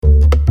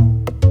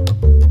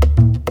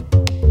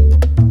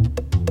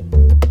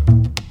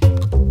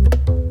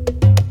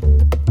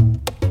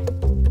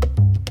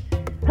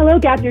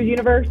Gap Year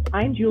Universe.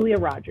 I'm Julia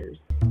Rogers.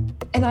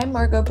 And I'm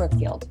Margot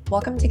Brookfield.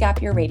 Welcome to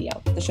Gap Year Radio,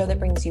 the show that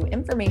brings you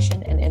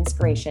information and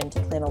inspiration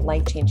to plan a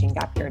life-changing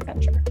gap year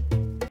adventure.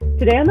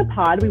 Today on the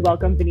pod, we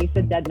welcome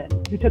Venetia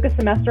Dedman, who took a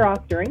semester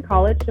off during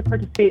college to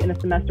participate in a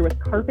semester with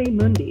Carpe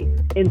Mundi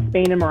in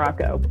Spain and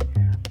Morocco.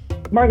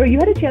 Margot, you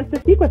had a chance to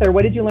speak with her.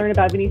 What did you learn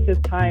about Venetia's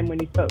time when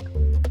you spoke?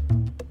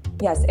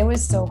 Yes, it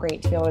was so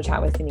great to be able to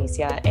chat with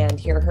Venetia and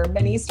hear her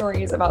many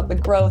stories about the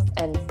growth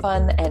and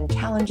fun and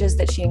challenges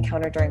that she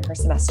encountered during her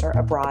semester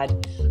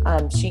abroad.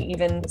 She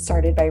even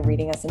started by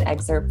reading us an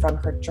excerpt from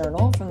her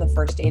journal from the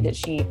first day that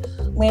she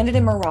landed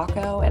in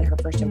Morocco and her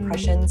first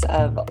impressions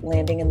of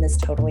landing in this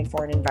totally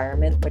foreign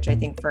environment, which I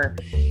think for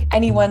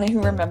anyone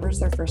who remembers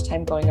their first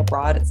time going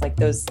abroad, it's like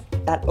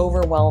that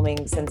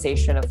overwhelming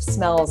sensation of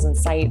smells and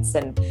sights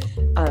and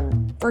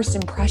first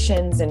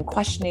impressions and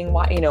questioning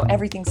why,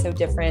 everything's so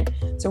different.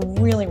 So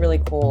really, really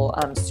cool,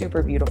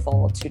 super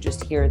beautiful to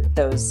just hear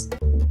those,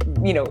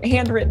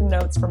 handwritten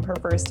notes from her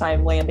first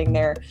time landing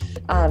there.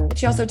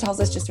 She also tells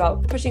us just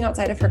about pushing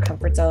outside of her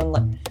comfort zone,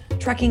 like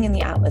trekking in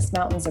the Atlas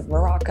Mountains of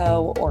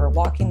Morocco or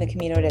walking the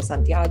Camino de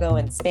Santiago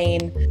in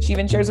Spain. She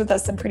even shares with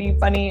us some pretty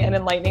funny and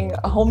enlightening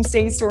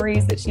homestay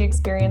stories that she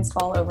experienced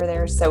while over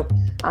there. So,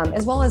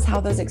 as well as how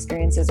those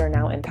experiences are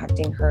now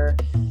impacting her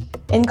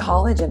in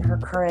college and her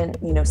current,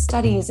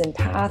 studies and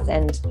path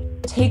and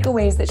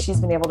takeaways that she's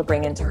been able to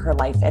bring into her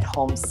life at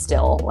home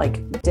still,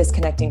 like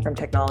disconnecting from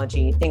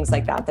technology, things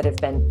like that have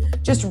been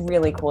just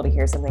really cool to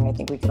hear, something I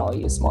think we could all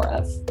use more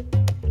of.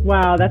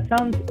 Wow, that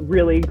sounds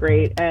really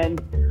great. And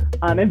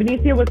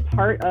Venetia was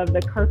part of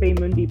the Carpe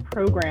Mundi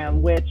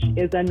program, which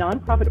is a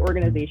nonprofit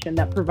organization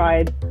that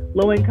provides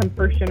low-income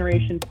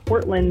first-generation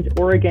Portland,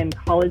 Oregon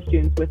college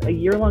students with a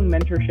year-long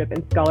mentorship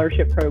and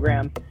scholarship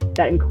program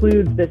that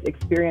includes this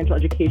experiential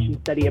education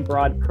study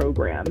abroad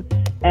program.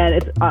 And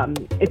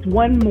it's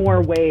one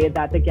more way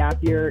that the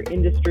gap year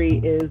industry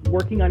is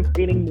working on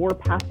creating more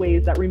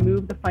pathways that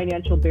remove the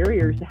financial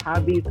barriers to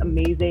have these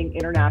amazing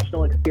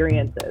international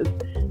experiences.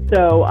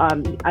 So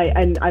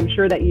I'm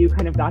sure that you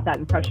kind of got that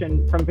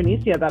impression from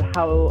Venetia about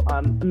how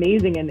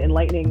amazing and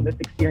enlightening this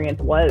experience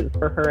was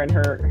for her and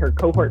her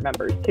cohort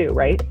members too,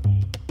 right?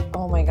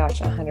 Oh my gosh,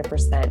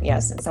 100%.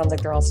 Yes, it sounds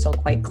like they're all still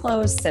quite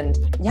close, and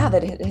yeah,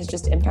 that it has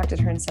just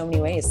impacted her in so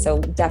many ways. So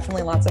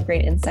definitely lots of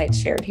great insights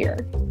shared here.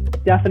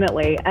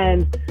 Definitely.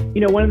 And,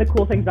 one of the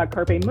cool things about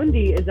Carpe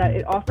Mundi is that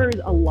it offers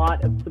a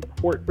lot of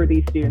support for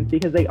these students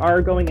because they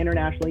are going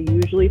internationally,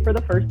 usually for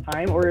the first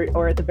time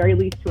or at the very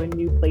least to a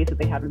new place that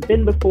they haven't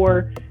been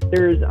before.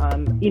 There's,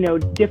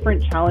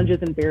 different challenges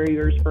and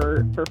barriers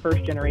for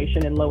first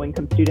generation and low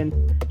income students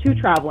to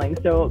traveling.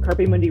 So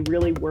Carpe Mundi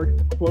really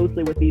works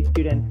closely with these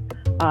students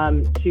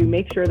to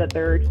make sure that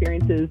their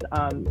experiences,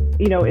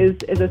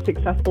 is as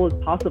successful as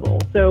possible.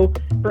 So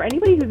for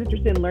anybody who's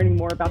interested in learning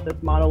more about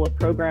this model of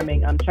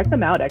programming, check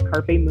them out at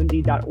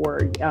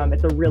carpemundi.org.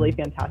 It's a really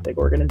fantastic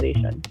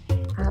organization.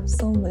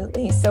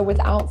 Absolutely. So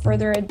without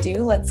further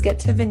ado, let's get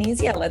to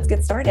Venetia. Let's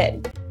get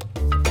started.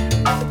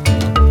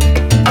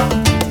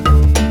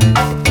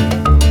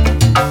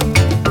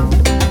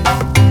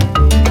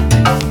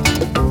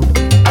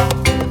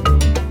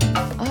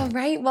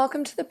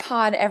 Welcome to the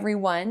pod,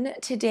 everyone.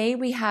 Today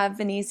we have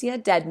Venetia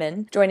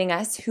Dedman joining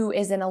us, who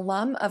is an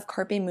alum of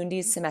Carpe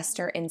Mundi's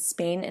semester in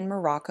Spain and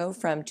Morocco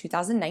from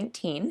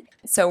 2019.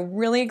 So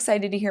really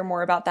excited to hear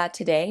more about that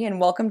today, and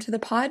welcome to the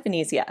pod,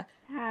 Venetia.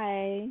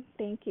 Hi,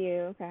 thank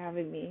you for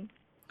having me.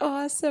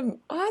 Awesome.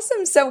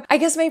 So I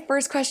guess my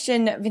first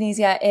question,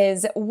 Venetia,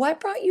 is what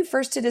brought you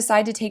first to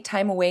decide to take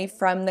time away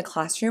from the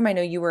classroom? I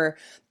know you were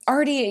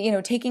already,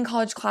 taking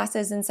college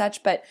classes and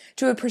such, but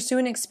to pursue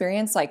an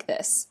experience like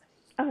this.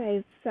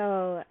 Okay,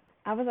 so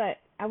I was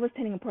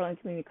attending a Portland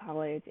Community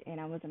College, and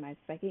I was in my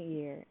second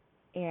year,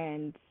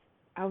 and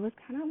I was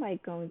kind of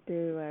like going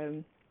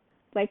through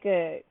like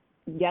a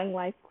young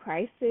life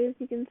crisis,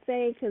 you can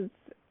say, because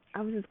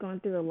I was just going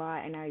through a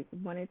lot, and I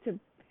wanted to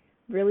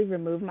really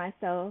remove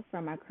myself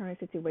from my current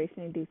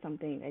situation and do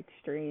something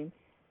extreme,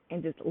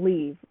 and just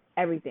leave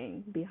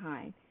everything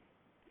behind.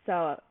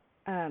 So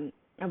I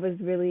was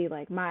really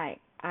like my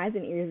eyes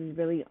and ears was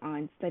really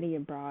on study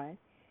abroad.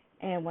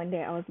 And one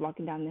day I was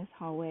walking down this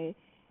hallway,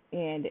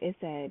 and it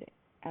said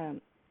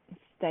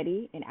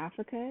study in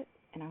Africa,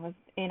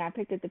 and I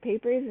picked up the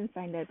papers and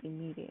signed up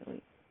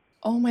immediately.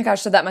 Oh my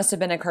gosh, so that must have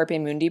been a Carpe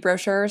Mundi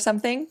brochure or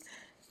something?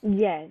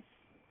 Yes.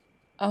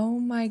 Oh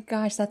my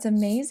gosh, that's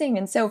amazing.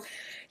 And so,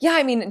 yeah,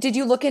 I mean, did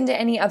you look into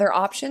any other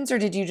options, or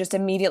did you just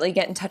immediately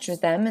get in touch with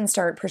them and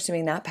start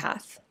pursuing that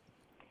path?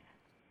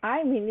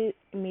 I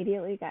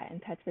immediately got in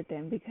touch with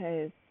them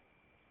because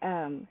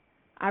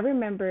I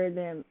remember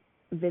them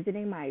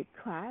visiting my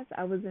class.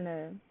 I was in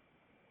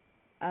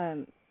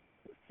a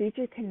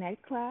Future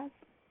Connect class,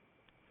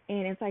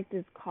 and it's like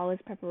this college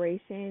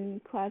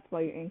preparation class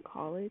while you're in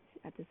college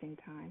at the same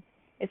time.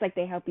 It's like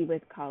they help you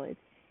with college,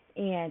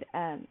 and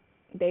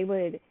they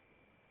would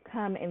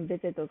come and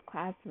visit those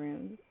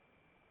classrooms.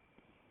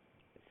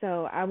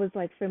 So I was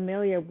like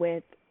familiar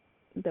with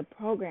the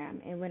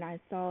program, and when I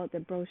saw the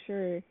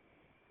brochure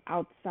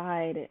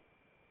outside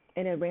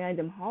in a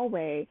random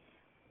hallway,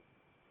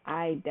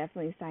 I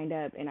definitely signed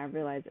up and I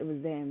realized it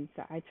was them,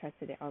 so I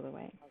trusted it all the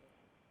way.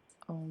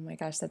 Oh my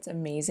gosh, that's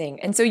amazing.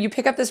 And so you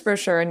pick up this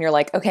brochure and you're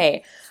like,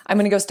 okay, I'm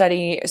going to go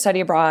study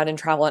abroad and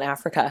travel in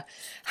Africa.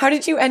 How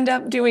did you end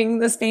up doing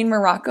the Spain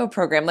Morocco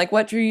program? Like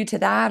what drew you to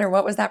that or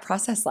what was that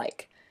process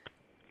like?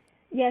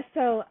 Yeah,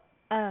 so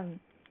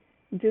um,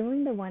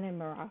 doing the one in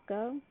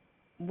Morocco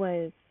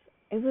was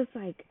it was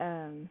like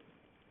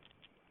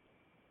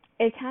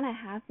it kind of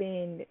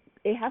happened.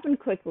 It happened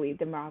quickly,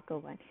 the Morocco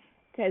one,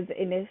 because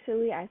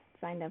initially I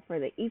signed up for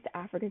the East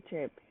Africa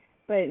trip,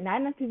 but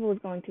not enough people was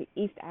going to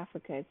East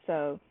Africa,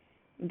 so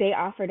they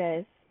offered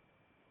us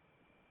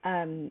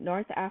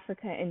North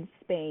Africa and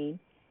Spain,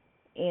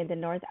 and the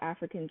North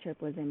African trip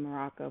was in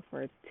Morocco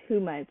for 2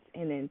 months,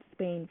 and then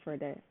Spain for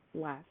the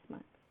last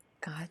month.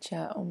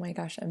 Gotcha. Oh my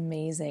gosh,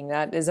 amazing.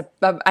 That is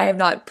I have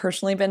not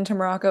personally been to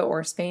Morocco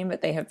or Spain,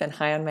 but they have been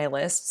high on my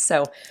list.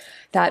 So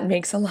that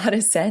makes a lot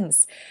of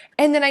sense.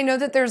 And then I know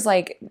that there's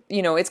like,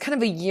 it's kind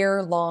of a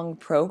year-long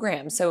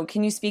program. So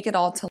can you speak at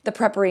all to the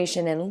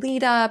preparation and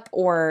lead up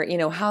or,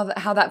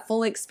 how that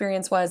full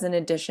experience was in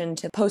addition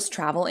to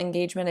post-travel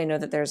engagement? I know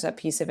that there's a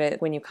piece of it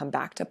when you come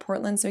back to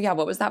Portland. So yeah,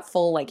 what was that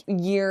full like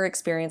year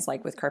experience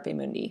like with Carpe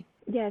Mundi?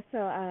 Yeah,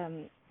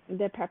 so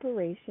the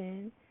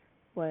preparation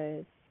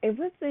was it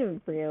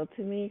wasn't real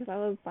to me because I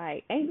was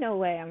like, ain't no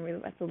way I'm really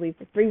about to leave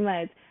for 3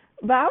 months.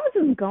 But I was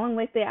just going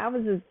with it. I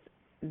was just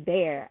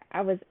there. I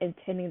was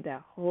intending the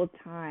whole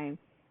time,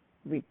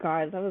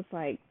 regardless. I was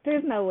like,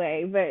 there's no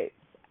way. But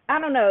I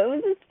don't know. It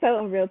was just so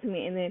unreal to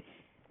me. And then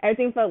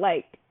everything felt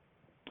like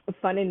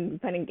fun and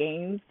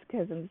games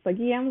because I'm just like,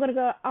 yeah, I'm gonna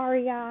go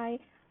REI,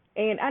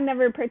 and I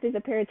never purchased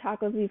a pair of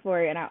tacos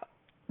before, and I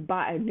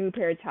bought a new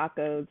pair of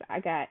tacos. I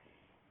got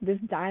this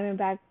diamond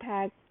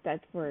backpack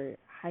that's for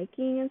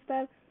hiking and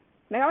stuff.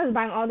 Like I was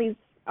buying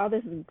all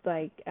this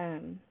like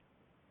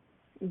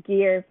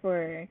gear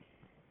for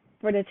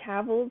the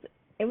travels.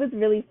 It was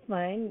really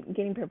fun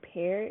getting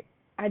prepared.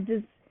 I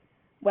just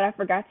what I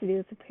forgot to do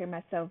is prepare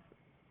myself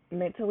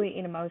mentally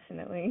and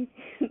emotionally.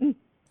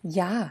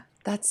 Yeah,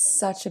 that's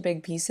such a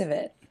big piece of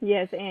it.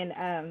 Yes, and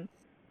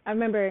I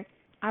remember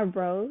I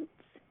wrote.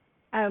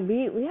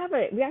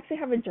 We actually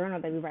have a journal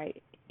that we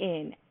write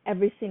in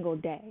every single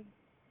day.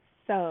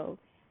 So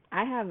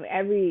I have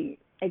every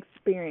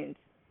experience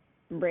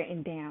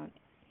written down,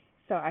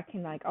 so I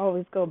can like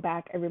always go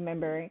back and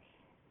remember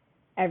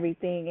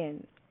everything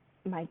and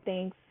my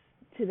thanks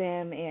to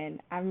them.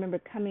 And I remember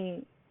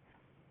coming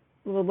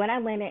well when I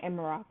landed in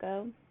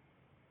Morocco.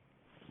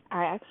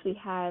 I actually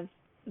have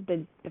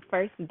the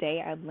first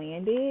day I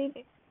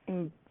landed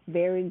in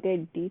very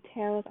good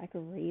details. I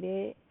could read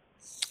it.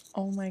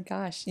 Oh my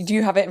gosh. Do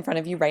you have it in front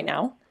of you right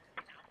now?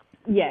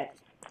 Yes.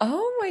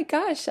 Oh my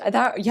gosh.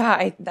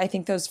 Yeah, I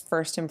think those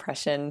first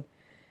impression,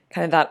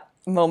 kind of that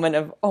moment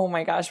of, oh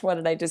my gosh, what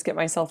did I just get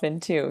myself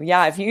into?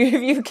 Yeah, if you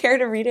if you care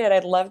to read it,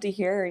 I'd love to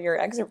hear your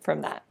excerpt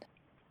from that.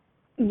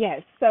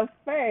 Yes. So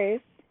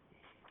first,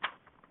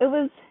 it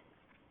was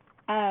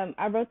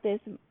I wrote this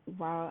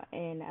while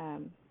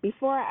in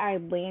before I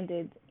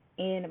landed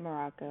in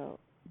Morocco.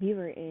 We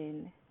were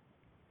in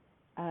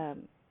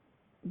um,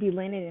 we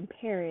landed in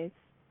Paris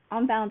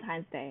on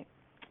Valentine's Day.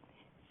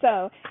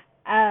 So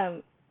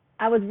um,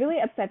 I was really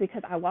upset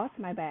because I lost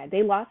my bag.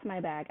 They lost my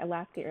bag.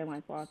 Alaska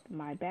Airlines lost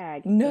my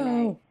bag, and I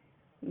No.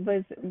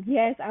 was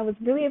yes, I was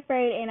really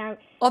afraid,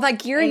 All that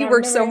gear and you I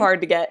worked so remember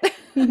hard to get.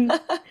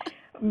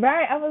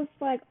 right, I was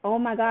like, oh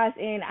my gosh,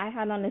 and I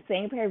had on the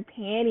same pair of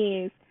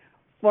panties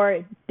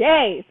for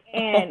days, Oh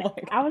and my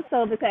I was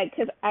so upset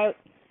because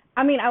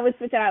I mean, I would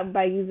switch it out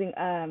by using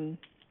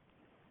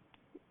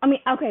I mean,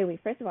 okay,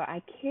 wait. First of all,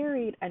 I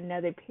carried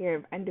another pair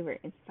of underwear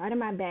inside of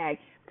my bag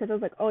because I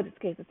was like, oh, just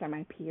in case I start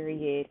my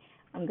period,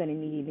 I'm gonna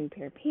need a new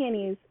pair of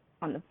panties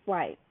on the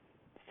flight.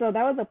 So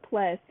that was a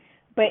plus.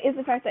 But it's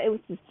the fact that it was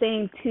the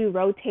same two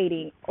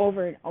rotating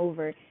over and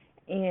over,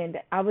 and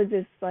I was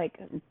just like,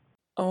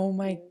 Oh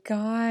my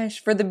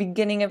gosh. For the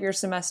beginning of your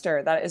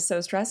semester, that is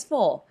so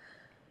stressful.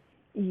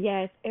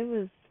 yes, it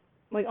was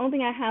like only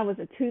thing I had was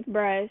a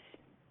toothbrush,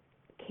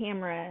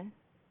 camera,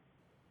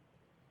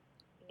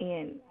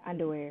 and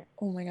underwear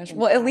Oh my gosh.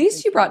 Well, at inside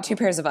least you the brought two whole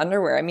pairs of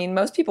underwear. I mean,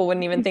 most people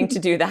wouldn't even think to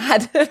do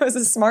that. It was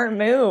a smart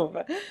move.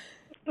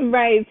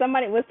 right.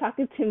 Somebody was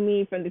talking to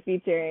me from the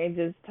future and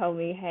just told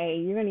me, "Hey,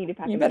 you're gonna need to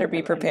pack You another better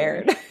be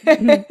pair of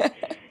underwear." prepared.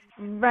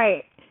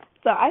 right.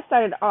 So I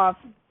started off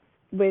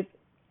with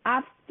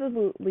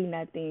absolutely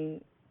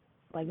nothing,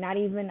 like not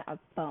even a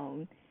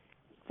phone.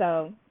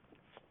 So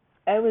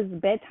it was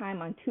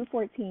bedtime on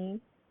 2/14,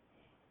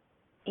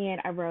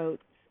 and I wrote,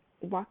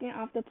 "Walking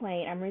off the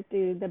plane, I ran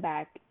through the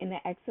back, and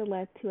the exit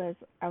left to us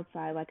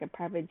outside like a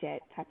private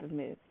jet type of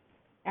move.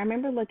 I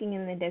remember looking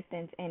in the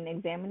distance and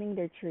examining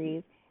their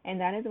trees, and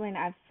that is when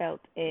I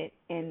felt it,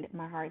 and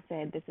my heart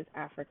said, this is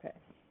Africa.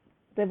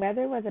 The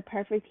weather was a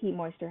perfect heat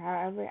moisture,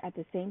 however, at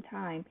the same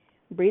time,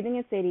 breathing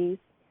in cities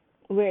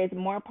where it's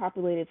more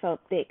populated felt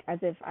thick, as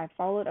if I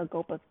followed a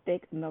gulp of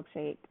thick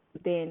milkshake.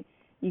 Then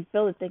you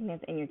feel the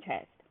thickness in your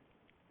chest.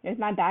 With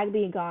my bag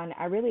being gone,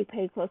 I really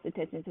paid close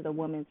attention to the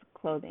woman's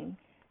clothing,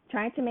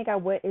 trying to make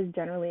out what is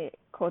generally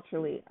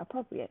culturally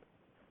appropriate.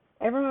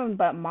 Everyone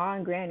but Ma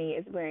and Granny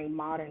is wearing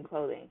modern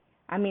clothing.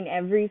 I mean,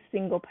 every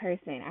single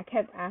person. I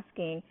kept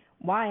asking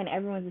why, and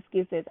everyone's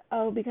excuse is,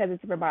 oh, because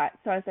it's robot.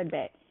 So I said,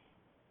 bet.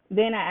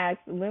 Then I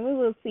asked when we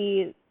will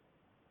see,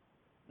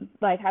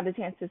 like, have the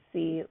chance to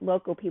see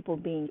local people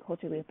being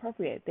culturally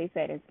appropriate. They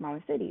said in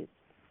smaller cities.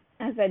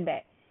 I said,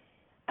 bet.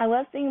 I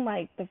love seeing,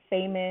 like, the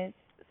famous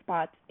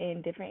spots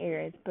in different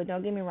areas, but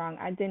don't get me wrong,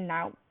 I did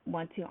not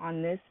want to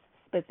on this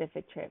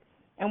specific trip.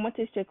 I want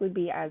to strictly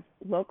be as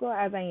local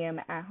as I am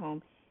at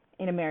home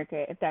in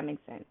America, if that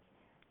makes sense.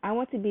 I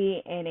want to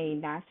be in a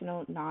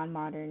national,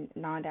 non-modern,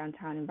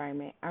 non-downtown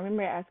environment. I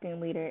remember asking a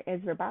leader,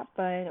 is Rabat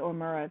fun or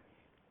more of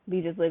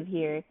we just live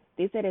here?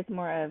 They said it's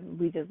more of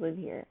we just live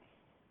here.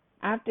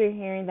 After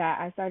hearing that,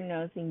 I started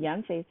noticing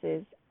young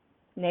faces,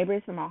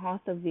 neighbors from a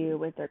hostel view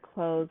with their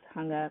clothes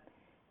hung up,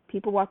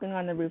 people walking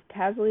on the roof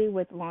casually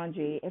with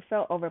laundry. It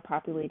felt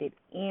overpopulated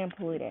and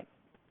polluted.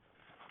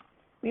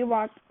 We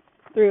walked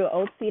through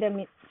Old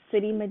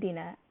City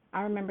Medina.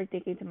 I remember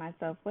thinking to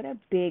myself, what a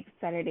big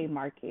Saturday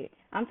market.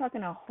 I'm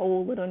talking a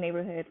whole little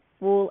neighborhood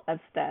full of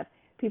stuff.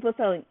 People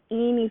selling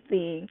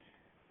anything.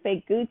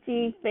 Fake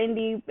Gucci,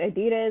 Fendi,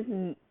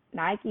 Adidas,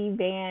 Nike,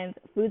 Vans,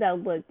 food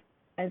that looked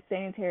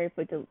unsanitary,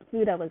 but the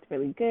food that looked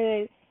really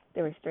good.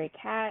 There were stray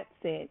cats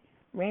and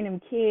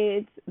random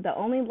kids. The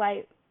only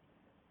light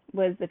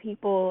was the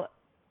people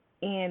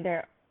and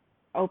their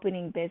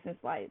opening business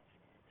lights.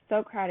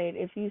 So crowded,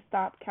 if you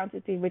stop, count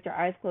to three with your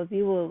eyes closed,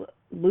 you will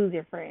lose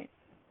your friend.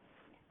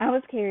 I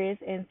was curious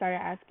and started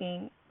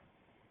asking,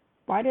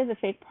 why does a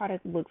fake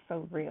product look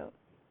so real?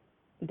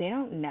 They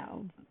don't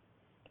know.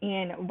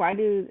 And why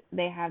do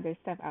they have their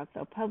stuff out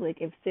so public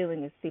if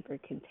stealing is super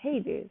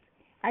contagious?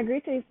 I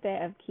agree to the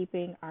extent of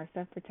keeping our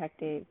stuff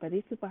protected, but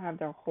these people have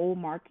their whole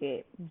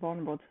market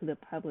vulnerable to the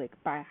public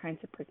by 100%.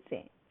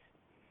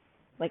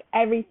 Like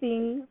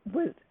everything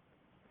was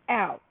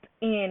out,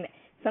 and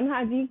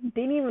sometimes you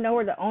didn't even know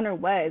where the owner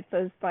was. So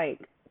it's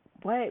like,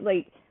 what?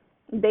 Like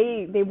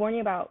they warn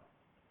you about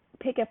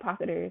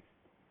pickpocketers,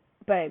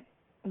 but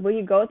when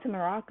you go to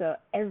Morocco,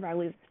 everybody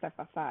leaves their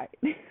stuff outside.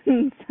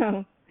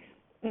 So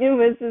it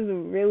was just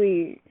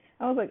really,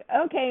 I was like,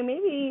 okay,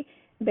 maybe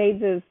they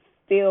just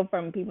steal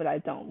from people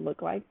that don't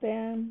look like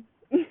them.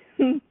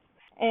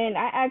 And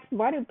I asked,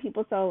 why do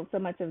people sell so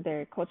much of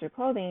their culture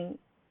clothing,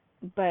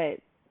 but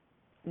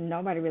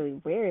nobody really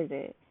wears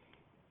it?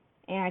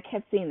 And I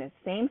kept seeing the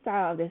same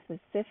style of this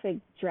specific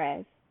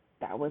dress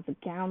that was a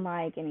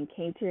gown-like and it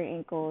came to your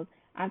ankles.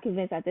 I'm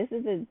convinced that this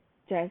is a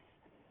dress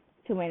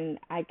to when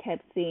I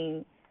kept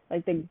seeing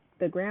like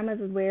the grandmas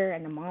would wear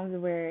and the moms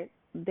would wear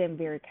them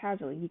very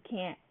casually. You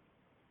can't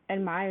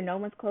admire no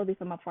one's clothing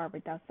from afar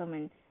without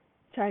someone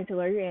trying to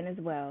lure you in as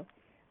well.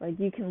 Like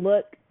you can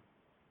look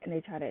and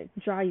they try to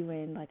draw you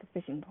in like a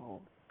fishing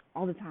pole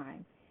all the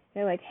time.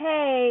 They're like,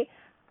 hey,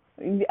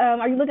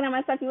 are you looking at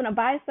my stuff? You want to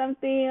buy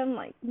something? I'm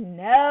like,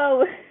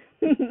 no,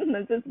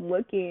 I'm just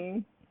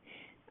looking.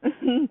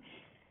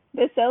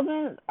 The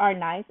salesmen are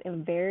nice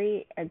and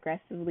very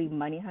aggressively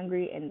money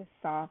hungry and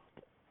soft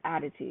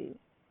attitude.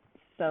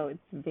 So it's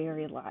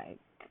very like,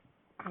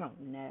 I don't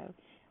know.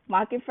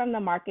 Walking from the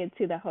market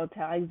to the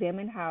hotel, I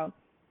examined how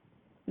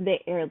the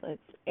air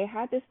looked. It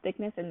had this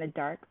thickness in the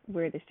dark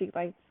where the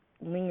streetlights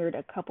lingered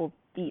a couple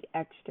feet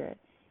extra.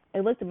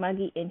 It looked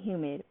muggy and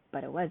humid,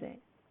 but it wasn't.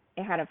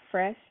 It had a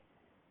fresh,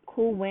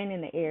 cool wind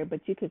in the air, but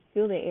you could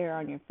feel the air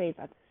on your face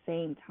at the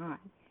same time.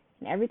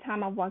 And every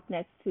time I walked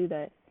next to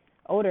the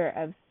odor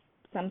of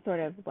some sort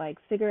of like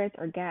cigarettes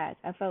or gas,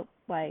 I felt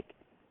like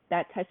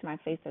that touched my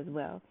face as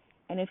well.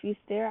 And if you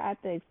stare at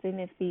the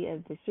extended feet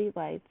of the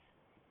streetlights,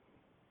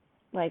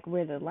 like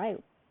where the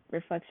light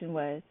reflection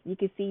was, you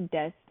could see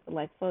dust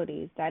like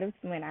floaties. That is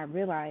when I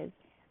realized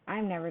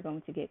I'm never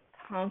going to get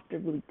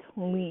comfortably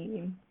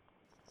clean.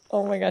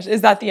 Oh my gosh.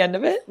 Is that the end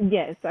of it?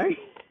 Yes, sorry.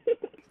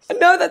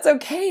 No, that's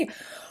okay.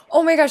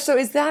 Oh my gosh. So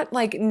is that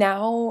like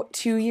now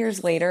 2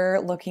 years later,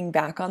 looking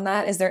back on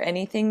that, is there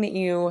anything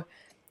that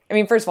I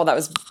mean, first of all, that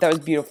was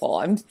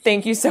beautiful.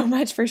 Thank you so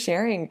much for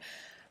sharing.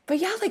 But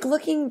yeah, like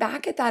looking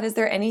back at that, is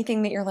there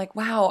anything that you're like,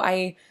 wow,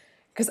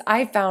 because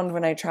I found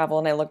when I travel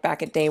and I look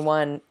back at day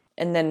one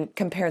and then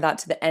compare that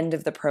to the end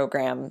of the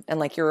program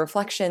and like your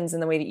reflections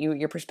and the way that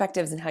your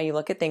perspectives and how you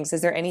look at things,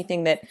 is there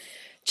anything that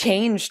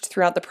changed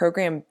throughout the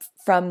program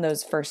from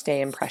those first day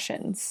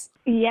impressions?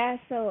 Yeah,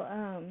 so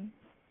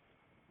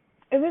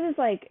it was just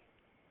like,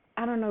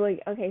 I don't know,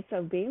 like, okay,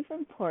 so being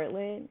from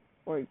Portland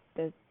or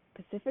the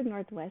Pacific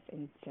Northwest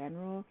in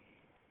general,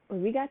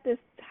 we got this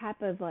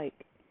type of like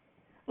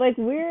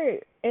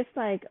it's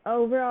like,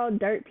 oh, we're all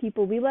dirt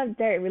people. We love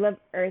dirt, we love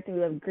earth, and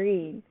we love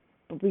green,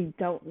 but we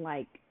don't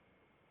like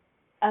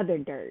other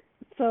dirt.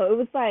 So it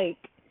was like,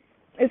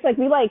 it's like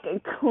we like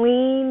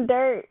clean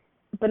dirt,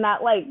 but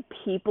not like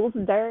people's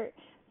dirt.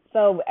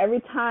 So every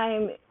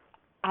time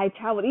I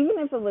traveled, even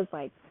if it was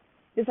like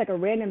just like a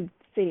random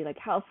city like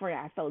California,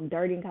 I felt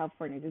dirty in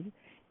California.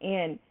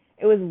 And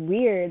it was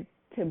weird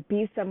to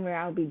be somewhere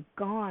I would be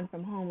gone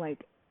from home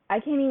like I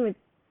can't even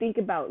think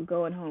about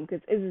going home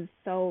because it is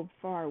so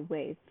far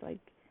away. It's like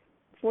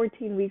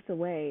 14 weeks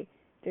away.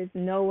 There's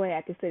no way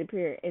I could sit up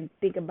here and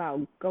think about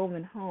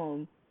going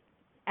home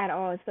at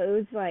all. So it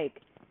was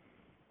like,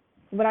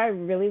 what I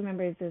really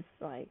remember is just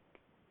like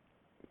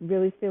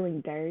really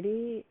feeling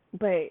dirty,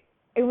 but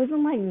it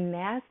wasn't like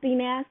nasty,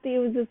 nasty. It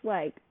was just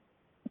like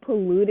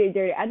polluted,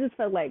 dirty. I just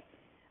felt like,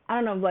 I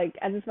don't know, like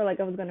I just felt like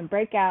I was gonna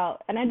break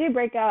out, and I did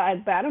break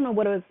out, but I don't know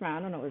what it was from. I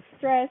don't know, it was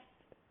stress,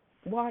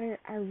 water.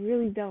 I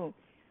really don't.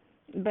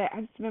 But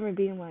I just remember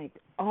being like,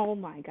 oh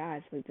my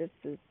gosh, like this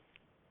is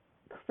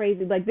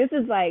crazy. Like this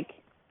is like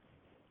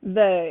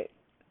the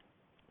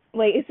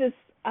like it's just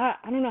I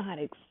don't know how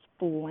to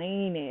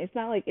explain it. It's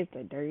not like it's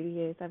the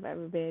dirtiest I've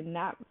ever been,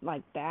 not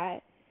like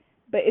that,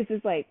 but it's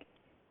just like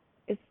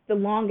it's the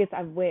longest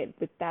I've went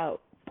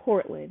without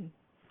Portland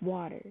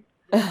water.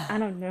 I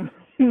don't know.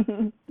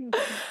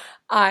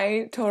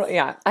 I totally,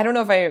 yeah. I don't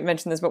know if I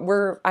mentioned this, but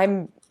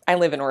I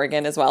live in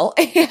Oregon as well.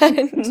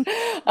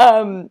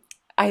 And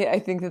I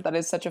think that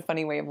is such a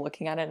funny way of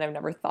looking at it. And I've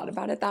never thought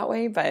about it that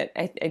way, but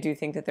I do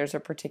think that there's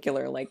a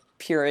particular like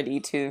purity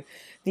to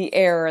the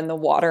air and the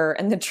water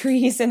and the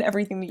trees and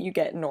everything that you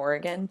get in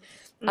Oregon.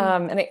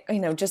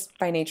 And just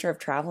by nature of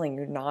traveling,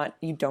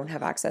 you don't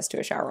have access to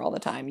a shower all the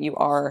time. You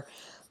are,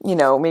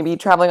 maybe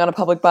traveling on a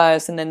public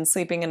bus and then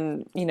sleeping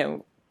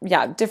in,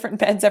 different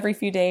beds every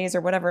few days or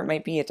whatever it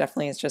might be. It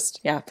definitely is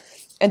just, a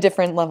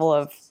different level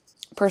of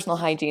personal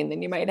hygiene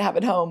than you might have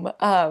at home,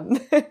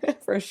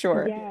 for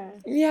sure. Yeah.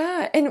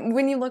 Yeah. And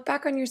when you look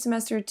back on your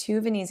semester too,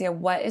 Venezia,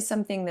 what is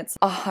something that's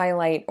a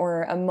highlight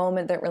or a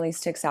moment that really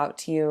sticks out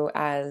to you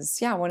as,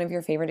 one of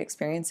your favorite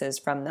experiences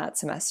from that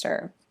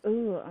semester?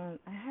 Ooh,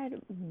 I had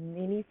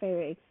many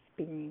favorite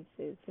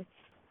experiences.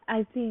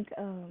 I think,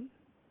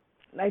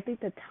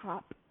 the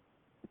top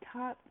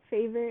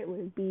favorite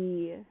would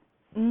be,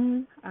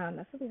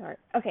 that's really hard.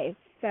 Okay,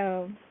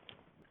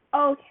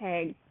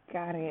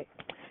 got it.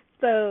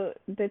 So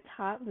the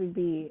top would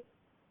be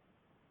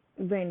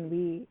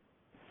there's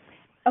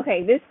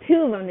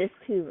two of them,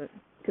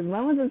 because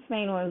one was in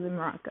Spain, one was in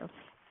Morocco,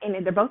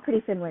 and they're both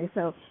pretty similar.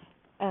 So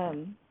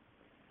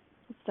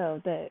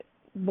the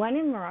one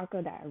in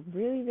Morocco that I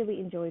really, really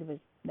enjoyed was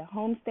the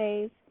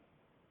homestays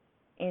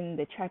and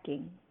the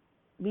trekking.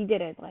 We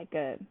did like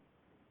a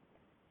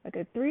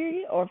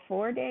 3 or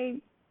 4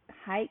 day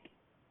hike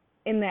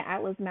in the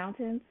Atlas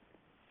Mountains,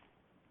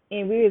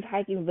 and we was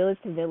hiking village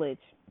to village.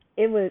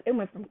 It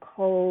went from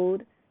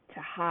cold to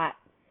hot.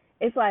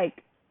 It's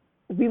like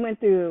we went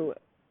through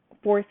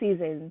 4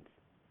 seasons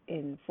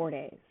in 4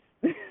 days.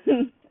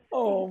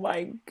 Oh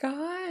my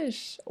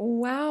gosh.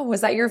 Wow.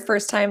 Was that your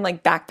first time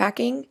like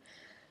backpacking?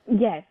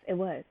 Yes, it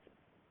was.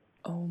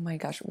 Oh my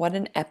gosh. What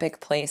an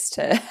epic place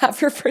to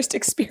have your first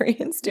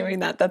experience doing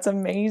that. That's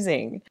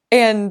amazing.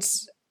 And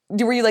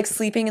were you like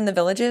sleeping in the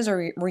villages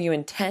or were you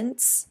in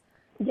tents?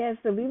 Yes,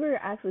 so we were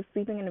actually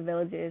sleeping in the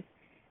villages.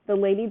 The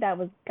lady that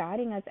was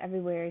guiding us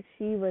everywhere,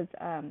 she's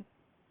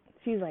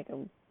like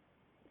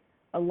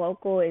a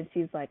local, and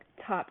she's like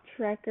top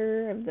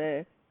trekker of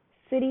the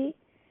city.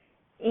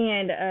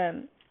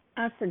 And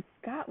I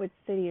forgot which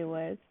city it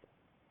was.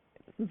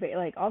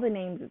 Like all the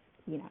names,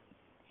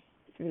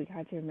 it's really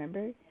hard to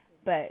remember.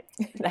 But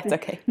That's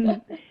okay.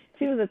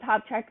 she was a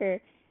top trekker,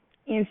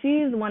 and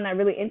she's the one that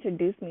really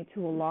introduced me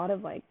to a lot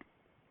of like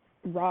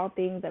raw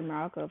things in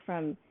Morocco,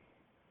 from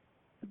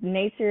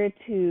nature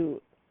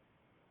to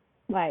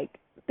like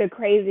the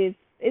craziest.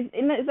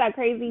 It's not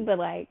crazy, but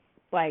like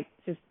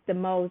just the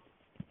most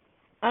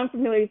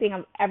unfamiliar thing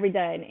I've ever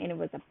done, and it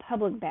was a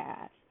public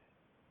bath.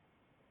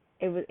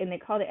 It was, and they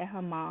called it a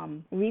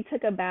hammam. We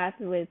took a bath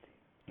with,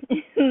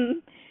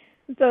 they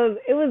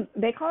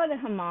call it a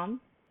hammam.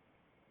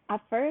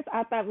 At first,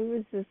 I thought we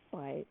was just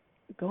like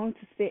going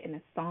to sit in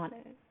a sauna,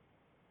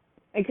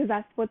 because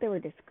that's what they were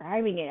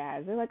describing it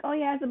as. They're like, oh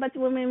yeah, it's a bunch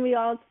of women. We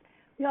all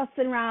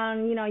sit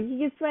around. You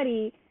get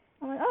sweaty.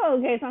 I'm like, oh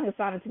okay, it's not like a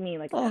sauna to me.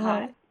 Like it's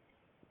hot.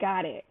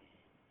 Got it.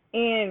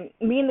 And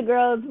me and the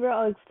girls, we're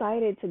all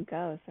excited to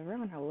go, so we're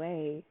on our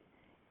way,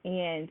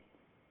 and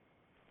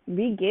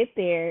we get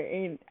there,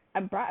 and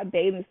I brought a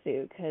bathing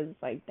suit because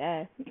like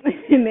that,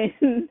 and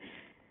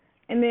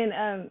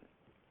then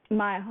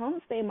my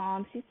homestay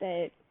mom, she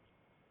said,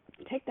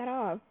 take that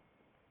off.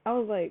 I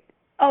was like,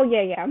 oh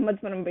yeah, I'm much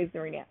better on bathing suit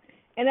right now.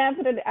 And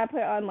then I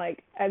put on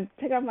like, I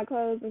took off my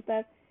clothes and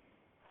stuff,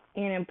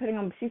 and I'm putting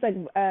on. She's like,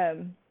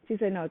 she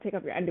said no, take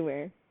off your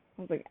underwear.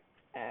 I was like,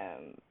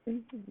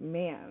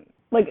 man,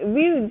 like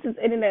we just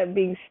ended up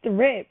being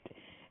stripped,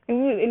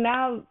 and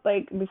now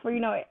like before you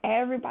know it,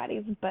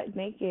 everybody's butt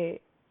naked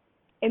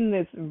in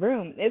this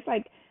room. It's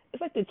like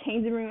the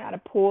changing room at a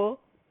pool,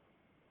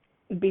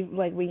 be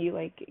like when you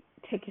like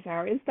take a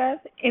shower and stuff.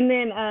 And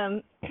then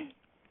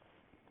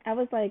I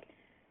was like,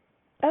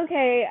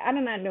 okay, I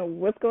do not know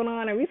what's going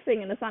on. Are we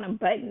sitting in the sauna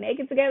butt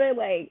naked together?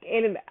 Like,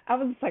 and I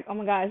was just like, oh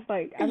my gosh,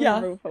 like I'm in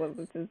a room full of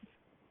just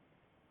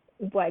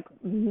like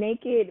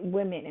naked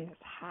women, and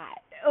it's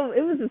hot. Oh,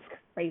 it was just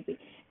crazy.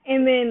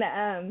 And then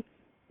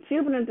she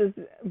opened up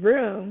this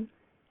room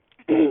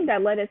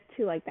that led us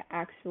to like the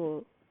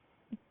actual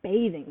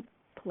bathing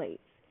place,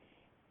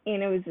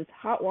 and it was just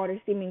hot water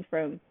steaming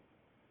from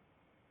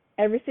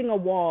every single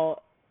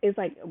wall. It's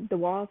like the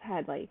walls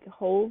had like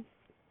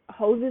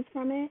hoses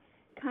from it,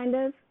 kind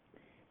of,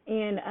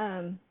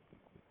 and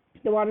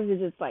the water would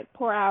just like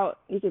pour out.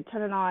 You could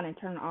turn it on and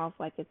turn it off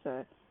like it's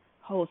a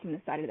hose from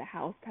the side of the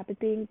house type of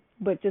thing,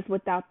 but just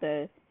without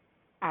the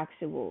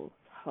actual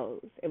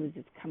hose. It was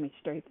just coming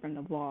straight from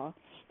the wall.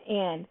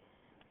 And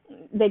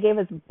they gave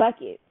us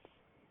buckets,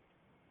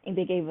 and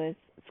they gave us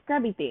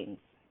scrubby things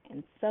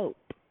and soap.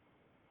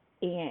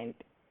 And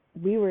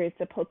we were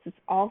supposed to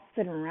all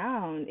sit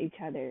around each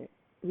other.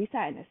 We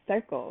sat in a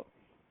circle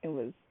and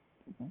was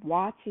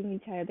watching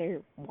each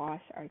other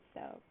wash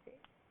ourselves.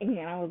 And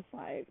I was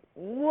like,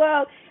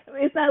 well,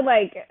 it's not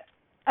like,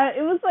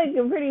 it was like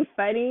pretty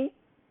funny.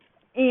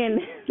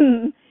 And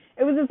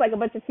it was just like a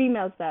bunch of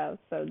female stuff,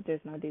 so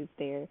there's no dudes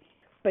there.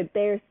 But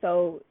they're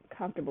so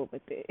comfortable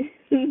with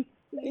it.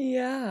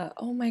 Yeah.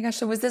 Oh my gosh.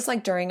 So was this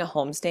like during a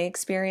homestay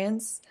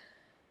experience?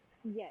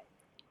 Yes.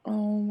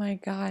 Oh my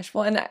gosh.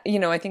 Well, and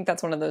I think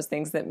that's one of those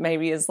things that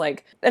maybe is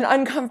like an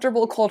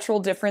uncomfortable cultural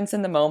difference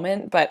in the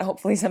moment, but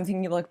hopefully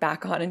something you look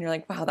back on and you're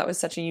like, wow, that was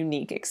such a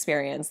unique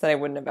experience that I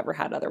wouldn't have ever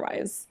had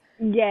otherwise.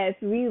 Yes,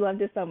 we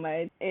loved it so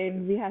much,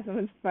 and we had so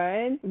much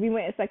fun. We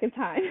went a second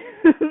time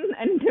in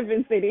a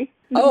different city.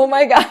 Oh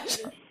my gosh.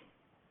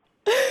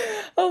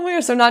 Oh my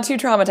gosh. So not too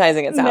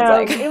traumatizing, it sounds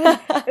like.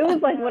 it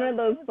was like one of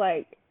those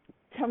like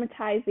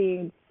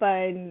traumatizing,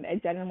 fun,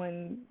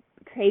 adrenaline,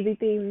 crazy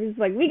things. It was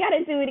like, we got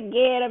to do it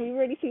again. I mean, we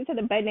already seen each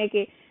other butt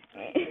naked.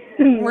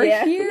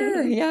 We're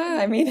here. Yeah.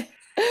 I mean,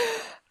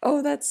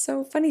 oh, that's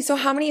so funny. So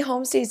how many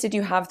homestays did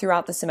you have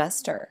throughout the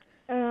semester?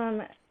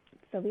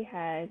 So we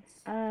had,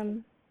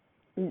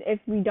 if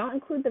we don't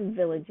include the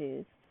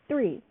villages,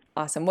 3.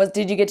 Awesome.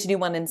 Did you get to do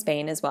one in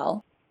Spain as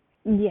well?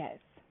 Yes.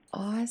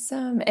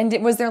 Awesome.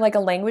 And was there like a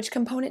language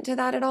component to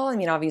that at all? I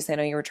mean, obviously I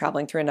know you were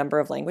traveling through a number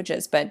of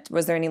languages, but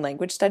was there any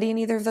language study in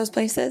either of those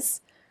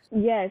places?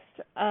 Yes.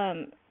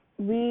 In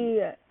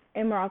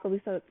Morocco,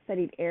 we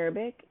studied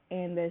Arabic,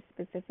 and the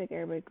specific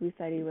Arabic we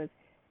studied was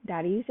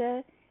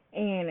Darija,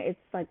 and it's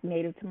like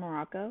native to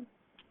Morocco.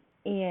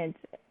 And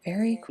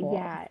very cool.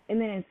 Yeah. And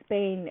then in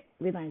Spain,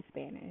 we learned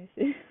Spanish.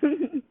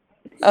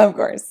 Of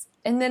course.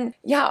 And then,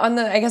 yeah, on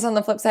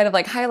the flip side of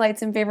like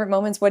highlights and favorite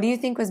moments, what do you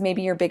think was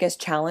maybe your biggest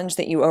challenge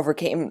that you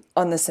overcame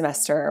on the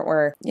semester,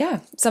 or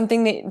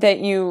something that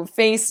you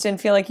faced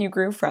and feel like you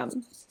grew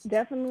from?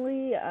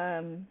 Definitely,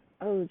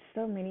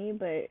 so many,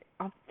 but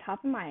off the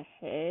top of my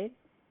head,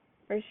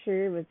 for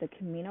sure was the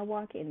Camino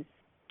walk in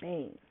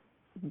Spain.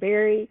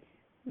 Very,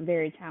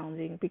 very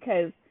challenging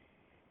because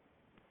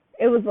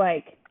it was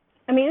like,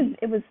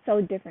 it was so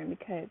different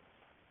because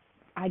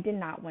I did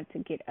not want to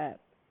get up.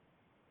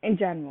 In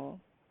general,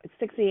 at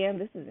 6 a.m.,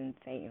 this is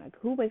insane. Like,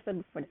 who wakes up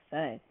before the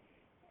sun?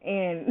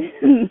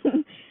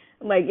 And,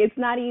 like, it's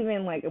not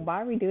even, like,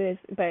 why we do this?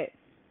 But,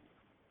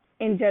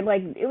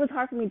 it was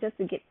hard for me just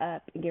to get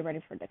up and get ready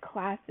for the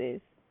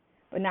classes.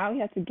 But now we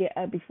have to get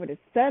up before the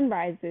sun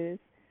rises.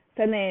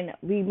 So then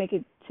we make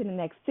it to the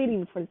next city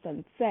before the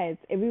sun sets.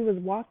 And we was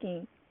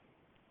walking,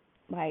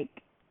 like,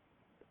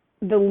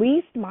 the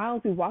least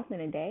miles we walked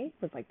in a day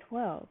was, like,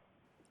 12.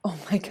 Oh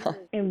my God.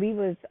 And we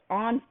was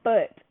on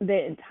foot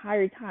the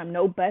entire time.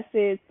 No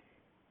buses,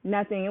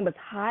 nothing. It was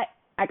hot.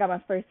 I got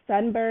my first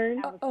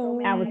sunburn. I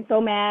was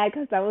so mad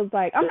because I was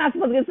like, I'm not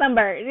supposed to get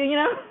sunburned,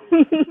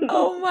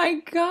 Oh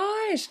my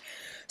gosh.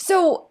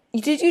 So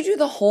did you do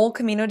the whole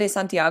Camino de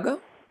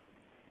Santiago?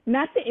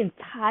 Not the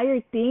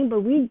entire thing,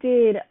 but we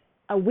did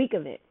a week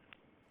of it.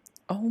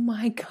 Oh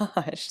my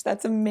gosh.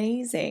 That's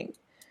amazing.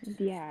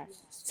 Yeah.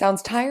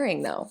 Sounds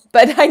tiring though,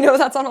 but I know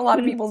that's on a lot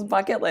of people's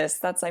bucket lists.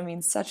 That's,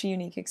 such a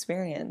unique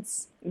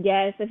experience.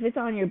 Yes, if it's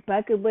on your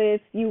bucket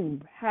list,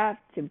 you have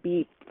to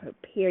be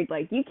prepared.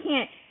 Like, you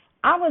can't,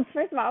 I was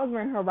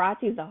wearing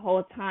Huaraches the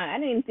whole time. I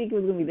didn't think it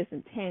was going to be this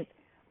intense,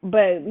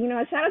 but,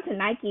 shout out to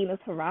Nike and those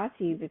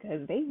Huaraches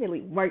because they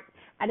really worked.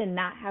 I did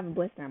not have a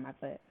blister on my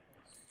foot.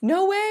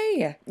 No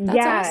way.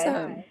 That's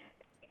awesome.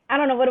 I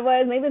don't know what it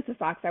was. Maybe it's the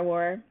socks I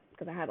wore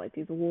because I had like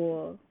these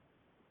wool.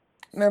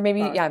 Or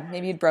maybe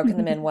you'd broken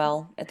them in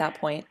well at that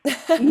point.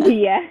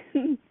 Yeah.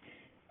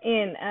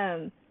 And,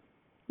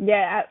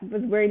 I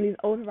was wearing these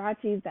old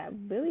Huaraches that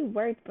really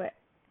worked, but,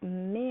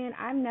 man,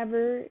 I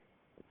never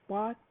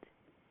walked.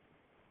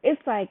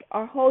 It's like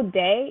our whole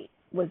day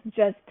was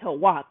just to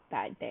walk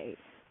that day.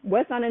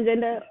 What's on the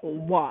agenda?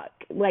 Walk.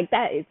 Like,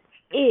 that is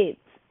it.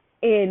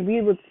 And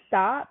we would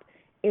stop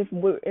if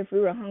we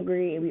were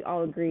hungry and we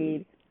all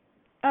agreed,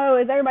 oh,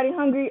 is everybody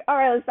hungry? All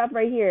right, let's stop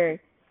right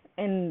here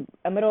in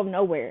the middle of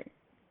nowhere.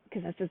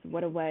 Because that's just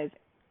what it was.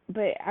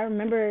 But I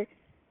remember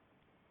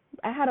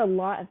I had a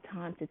lot of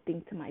time to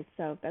think to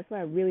myself. That's what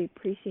I really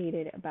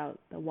appreciated about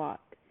the walk.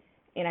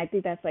 And I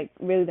think that's like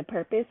really the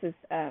purpose is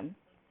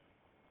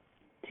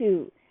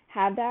to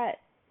have that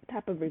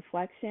type of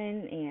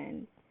reflection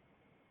and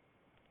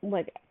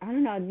like, I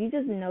don't know, you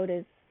just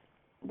notice,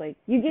 like,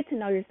 you get to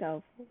know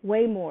yourself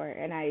way more.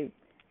 And I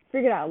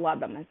figured out a lot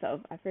about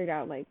myself. I figured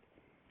out like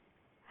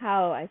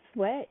how I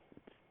sweat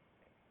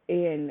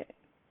and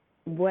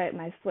what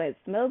my sweat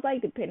smells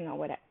like depending on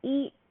what I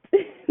eat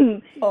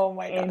Oh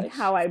my and gosh.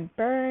 how I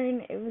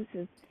burn. It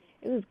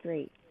was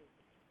great.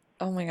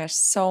 Oh my gosh,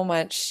 so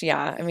much.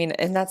 Yeah. I mean,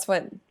 and that's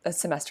what a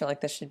semester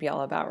like this should be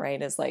all about,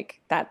 right? Is like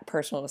that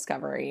personal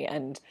discovery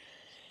and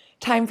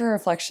time for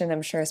reflection,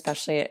 I'm sure,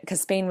 especially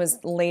because Spain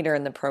was later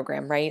in the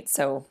program, right?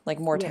 So, like,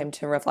 more Yes. time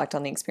to reflect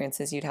on the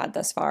experiences you'd had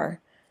thus far.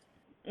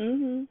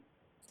 Mhm.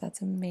 That's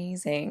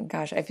amazing.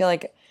 Gosh, I feel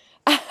like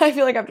I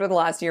feel like after the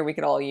last year we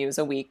could all use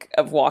a week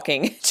of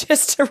walking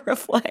just to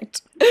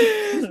reflect.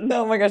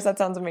 Oh my gosh, that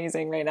sounds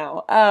amazing right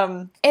now.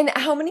 And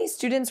how many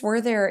students were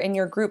there in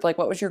your group? Like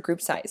what was your group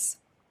size?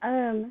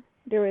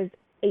 There was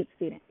 8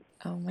 students.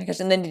 Oh my gosh.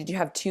 And then did you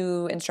have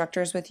two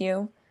instructors with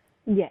you?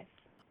 Yes.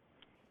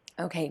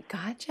 Okay,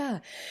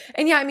 gotcha.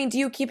 And yeah, I mean, do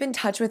you keep in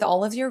touch with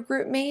all of your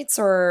group mates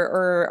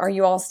or are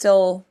you all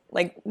still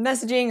like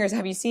messaging or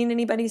have you seen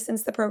anybody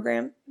since the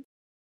program?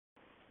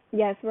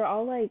 Yes, we're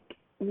all like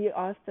we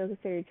all still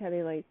consider each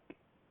other like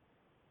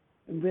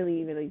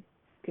really, really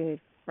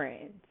good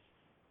friends.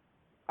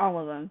 All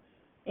of them.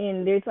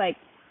 And there's like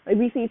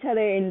we see each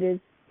other and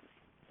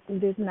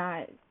there's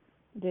not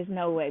there's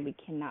no way we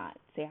cannot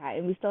say hi.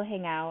 And we still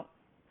hang out,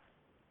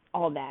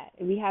 all that.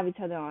 We have each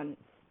other on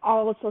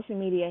all the social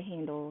media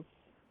handles.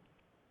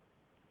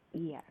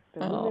 Yeah, so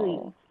we're really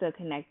Oh, still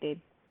connected.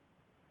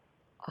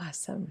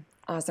 awesome.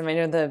 Awesome. I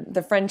know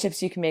the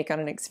friendships you can make on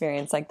an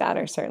experience like that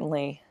are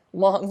certainly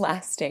long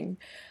lasting.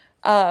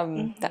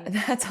 Mhm.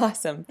 That's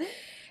awesome.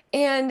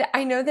 And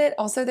I know that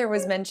also there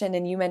was mentioned,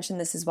 and you mentioned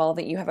this as well,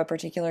 that you have a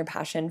particular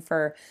passion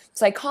for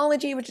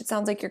psychology, which it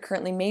sounds like you're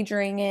currently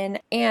majoring in.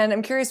 And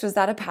I'm curious, was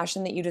that a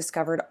passion that you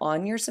discovered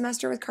on your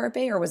semester with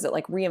Carpe, or was it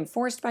like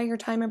reinforced by your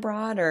time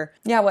abroad? Or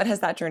yeah, what has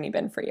that journey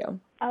been for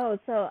you? Oh,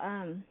 so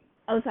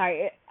oh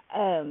sorry.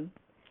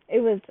 It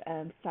was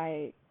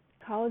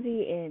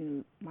psychology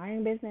and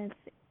minor business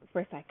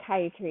for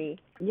psychiatry.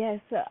 Yes,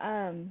 so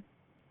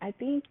I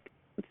think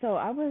so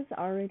I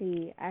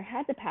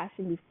had the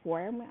passion before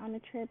I went on the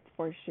trip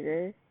for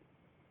sure.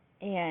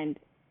 And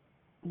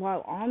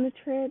while on the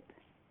trip,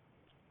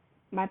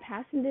 my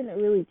passion didn't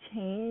really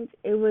change.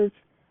 It was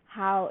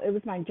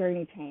my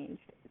journey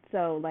changed.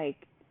 So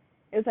like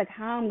it was like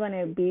how I'm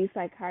gonna be a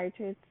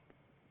psychiatrist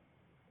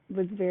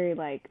was very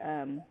like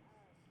I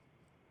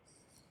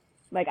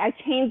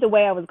changed the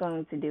way I was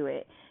going to do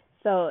it.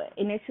 So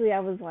initially I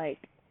would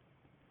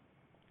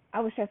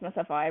stress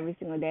myself out every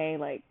single day,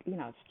 like,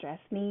 stress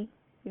me,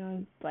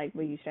 like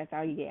when you stress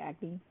out you get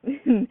acne.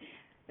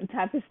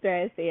 Type of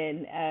stress.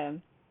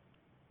 And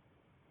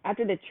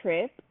after the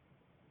trip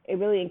it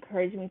really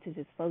encouraged me to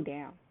just slow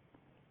down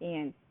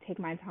and take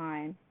my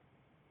time,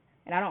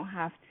 and I don't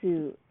have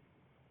to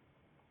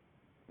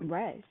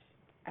rush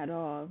at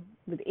all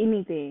with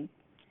anything.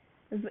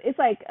 It's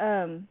like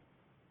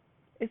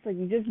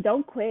you just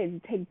don't quit.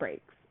 You take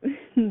breaks,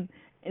 and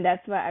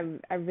that's what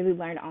I really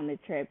learned on the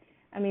trip.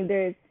 I mean,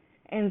 there's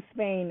in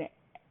Spain,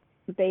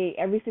 they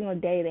every single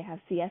day they have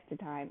siesta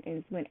time, and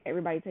it's when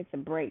everybody takes a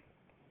break.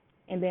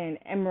 And then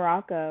in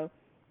Morocco,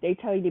 they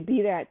tell you to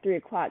be there at 3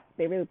 o'clock.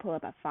 They really pull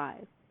up at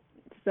 5.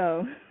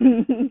 So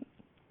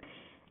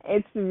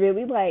it's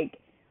really like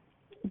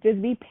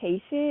just be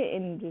patient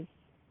and just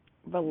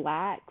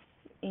relax.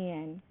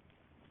 And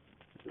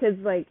because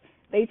like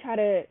they try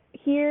to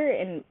here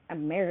in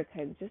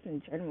America, just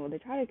in general, they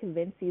try to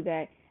convince you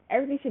that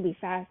everything should be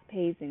fast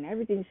paced and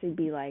everything should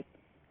be like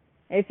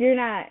if you're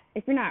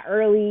not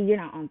early, you're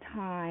not on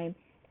time.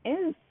 And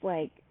it's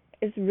like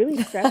it's a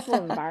really stressful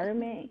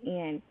environment.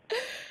 And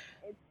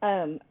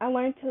I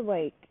learned to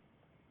like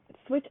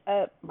switch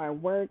up my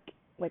work.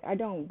 Like I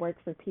don't work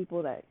for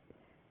people that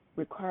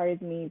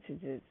requires me to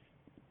just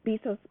be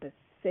so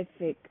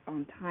specific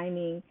on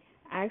timing.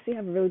 I actually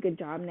have a really good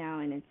job now,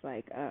 and it's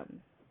like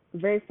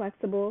very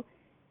flexible.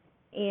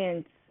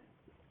 And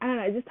I don't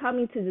know, it just taught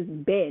me to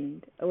just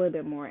bend a little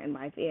bit more in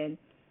life, and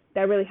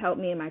that really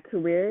helped me in my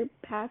career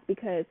path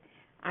because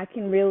I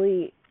can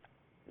really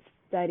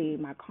study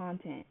my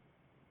content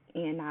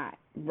and not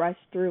rush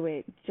through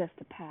it just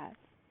to pass.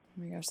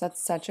 Oh my gosh,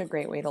 that's such a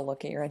great way to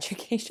look at your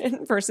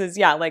education versus,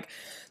 yeah, like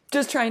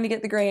just trying to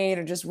get the grade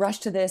or just rush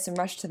to this and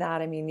rush to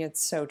that. I mean,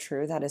 it's so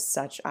true. That is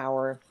such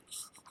our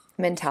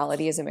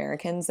mentality as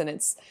Americans. And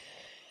it's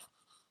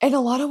in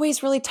a lot of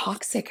ways really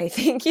toxic, I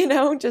think,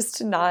 just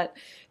to not,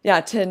 yeah,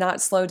 to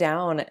not slow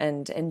down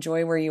and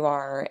enjoy where you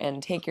are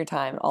and take your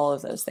time, all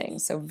of those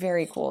things. So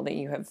very cool that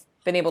you have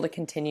been able to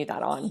continue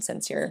that on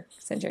since your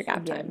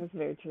gap Yes, time. that's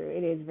very true.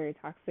 It is very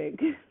toxic.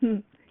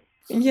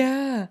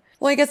 Yeah.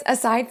 Well, I guess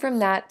aside from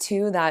that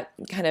too, that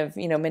kind of,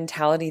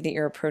 mentality that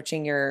you're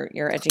approaching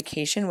your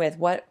education with,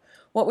 what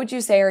would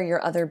you say are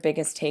your other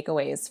biggest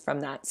takeaways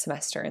from that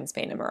semester in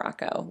Spain and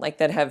Morocco, like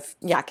that have,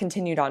 yeah,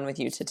 continued on with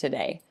you to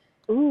today?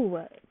 Ooh,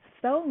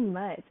 so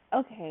much.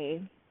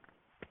 Okay.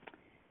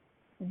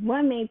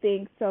 One main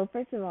thing. So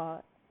first of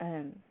all,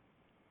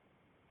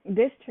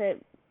 this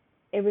trip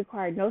it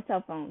required no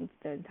cell phones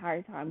the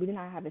entire time. We did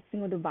not have a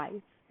single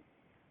device.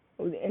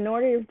 In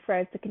order for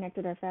us to connect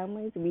with our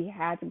families, we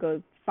had to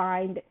go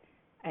find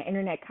an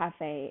internet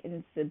cafe, and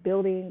it's a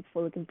building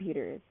full of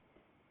computers.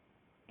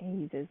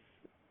 and you just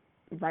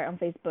write on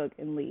Facebook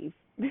and leave.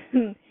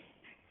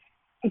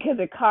 Because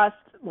it costs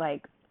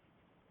like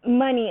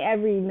money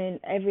every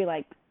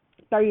like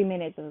 30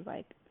 minutes. It was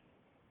like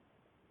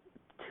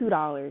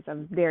 $2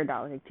 of their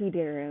dollars, like 2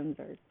 dirhams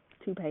or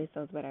 2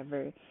 pesos,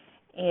 whatever.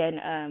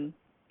 And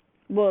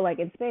well, like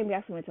in Spain, we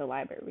actually went to a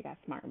library. We got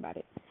smart about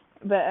it.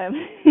 But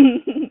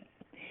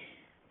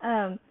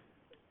um,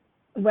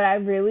 what I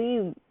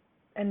really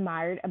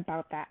admired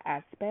about that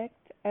aspect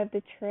of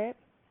the trip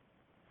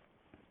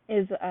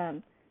is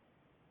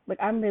like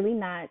I'm really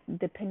not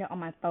dependent on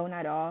my phone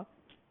at all,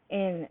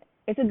 and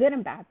it's a good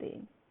and bad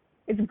thing.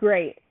 It's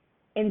great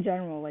in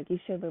general. Like you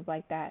should live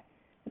like that.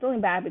 It's only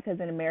bad because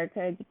in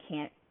America you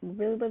can't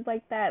really live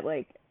like that.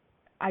 Like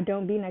I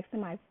don't be next to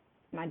my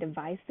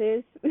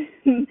devices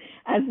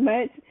as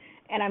much,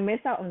 and I miss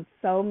out on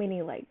so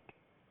many like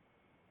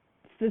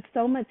there's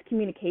so much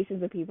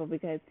communications with people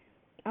because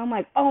I'm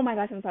like, oh my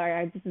gosh, I'm sorry,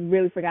 I just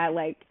really forgot.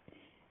 Like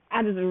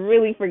I just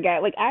really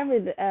forgot. Like I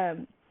would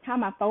have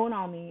my phone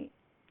on me,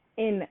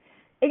 and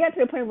it got to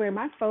the point where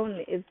my phone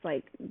is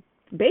like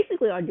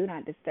basically on do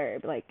not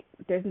disturb. Like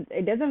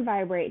it doesn't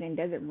vibrate and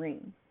it doesn't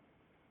ring,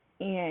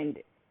 and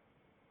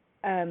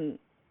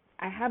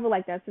I have it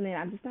like that, so then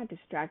I'm just not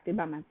distracted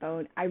by my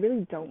phone. I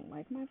really don't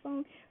like my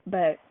phone,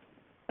 but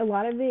a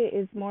lot of it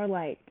is more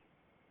like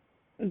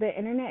the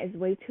internet is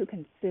way too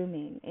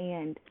consuming.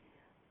 And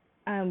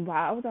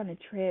while I was on a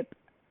trip,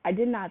 I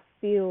did not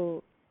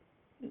feel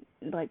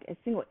like a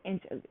single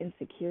inch of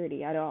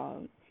insecurity at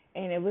all,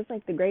 and it was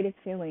like the greatest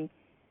feeling.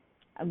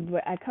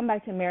 But I come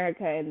back to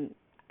America and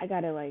I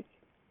gotta like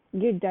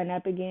get done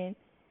up again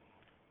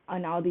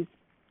on all these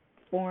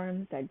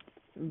forums that's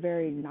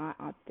very not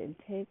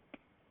authentic.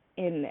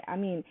 And I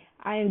mean,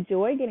 I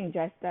enjoy getting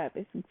dressed up.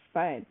 It's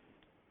fun,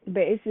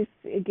 but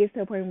it gets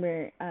to a point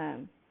where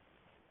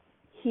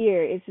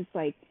here it's just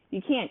like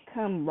you can't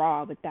come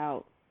raw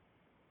without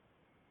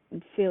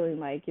feeling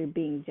like you're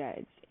being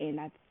judged, and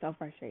that's so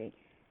frustrating.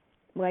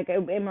 Like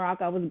in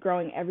Morocco, I was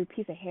growing every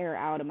piece of hair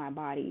out of my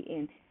body,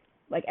 and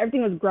like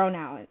everything was grown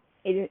out.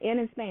 And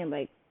in Spain,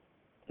 like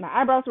my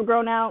eyebrows were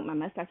grown out, my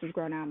mustache was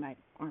grown out, my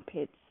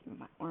armpits,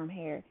 my arm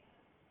hair,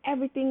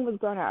 everything was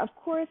grown out. Of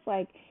course,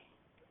 like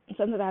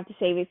sometimes I have to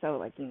shave it, so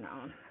like it's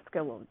get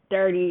a little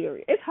dirty,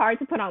 or it's hard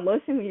to put on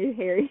lotion when you're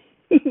hairy.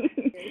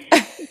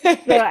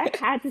 So I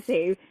had to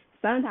shave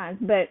sometimes,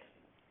 but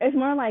it's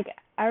more like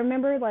I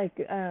remember like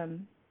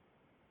on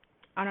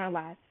our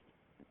last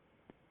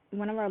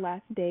one of our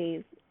last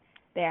days,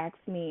 they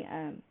asked me,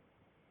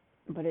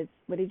 what did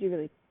you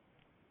really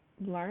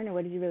learn, or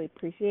what did you really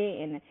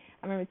appreciate? And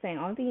I remember saying,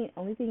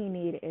 only thing you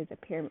need is a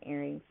pair of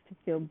earrings to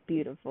feel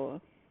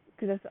beautiful,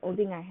 because that's the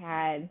only thing I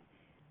had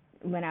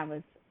when I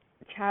was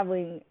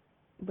traveling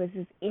was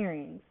just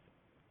earrings.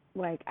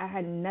 Like I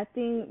had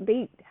nothing.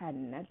 They had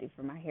nothing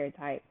for my hair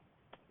type.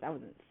 That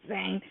was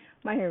insane.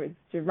 My hair was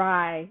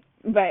dry,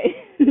 but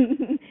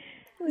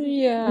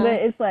Yeah. but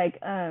it's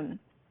like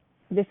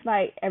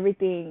despite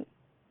everything,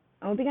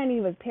 the only thing I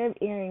needed was a pair of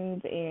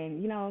earrings,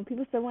 and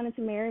people still wanted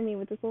to marry me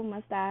with this little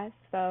mustache,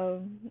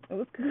 so it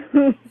was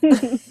cool.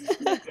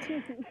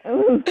 It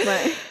was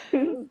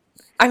fun.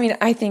 I mean,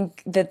 I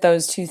think that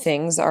those two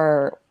things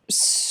are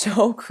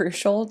so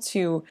crucial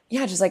to,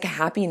 yeah, just like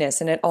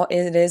happiness. And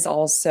it is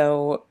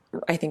also,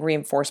 I think,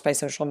 reinforced by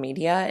social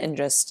media and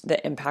just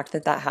the impact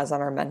that that has on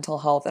our mental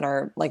health and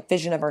our like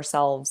vision of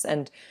ourselves.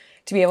 And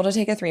to be able to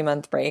take a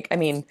 3-month break, I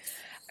mean,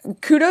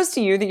 kudos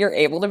to you that you're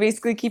able to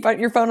basically keep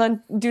your phone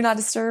on do not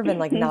disturb and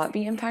like not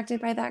be impacted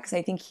by that. Because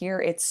I think here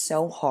it's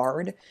so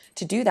hard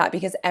to do that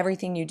because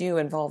everything you do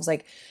involves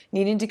like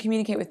needing to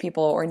communicate with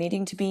people or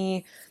needing to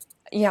be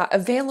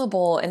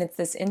available. And it's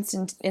this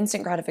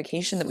instant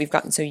gratification that we've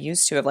gotten so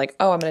used to of like,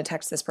 oh, I'm going to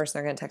text this person,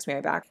 they're going to text me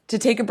right back. To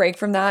take a break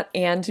from that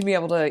and to be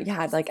able to,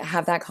 like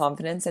have that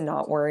confidence and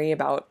not worry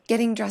about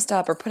getting dressed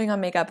up or putting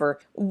on makeup or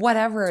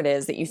whatever it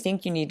is that you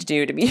think you need to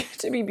do to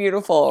be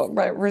beautiful,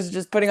 right? We're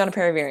just putting on a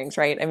pair of earrings,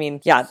 right? I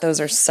mean, yeah,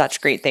 those are such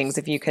great things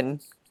if you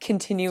can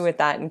continue with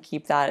that and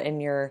keep that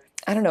in your,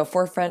 I don't know,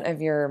 forefront of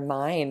your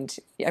mind.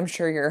 I'm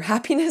sure your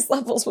happiness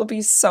levels will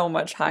be so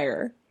much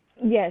higher.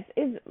 Yes,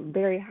 it's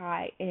very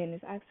high, and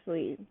it's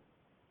actually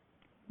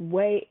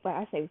like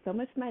I say, so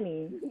much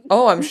money.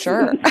 Oh, I'm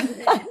sure.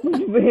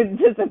 With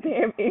just a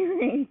pair of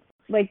earrings.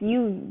 Like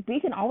we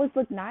can always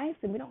look nice,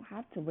 and we don't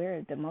have to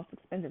wear the most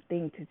expensive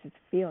thing to just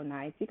feel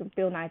nice. You can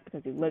feel nice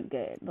because you look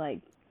good. Like,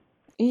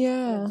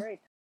 yeah.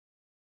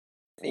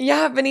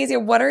 Yeah, Benicia,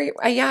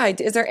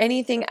 is there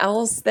anything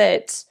else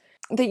that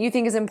you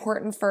think is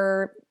important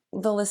for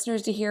the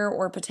listeners to hear,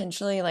 or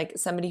potentially like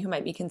somebody who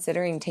might be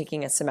considering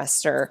taking a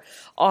semester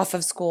off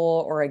of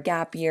school or a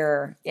gap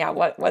year? Yeah,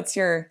 what's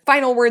your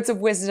final words of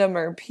wisdom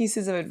or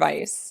pieces of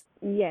advice?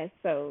 Yes,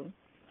 so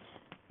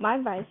my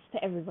advice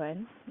to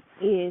everyone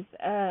is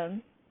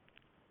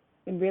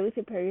really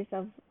prepare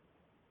yourself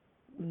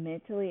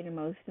mentally and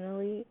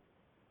emotionally,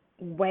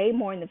 way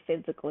more than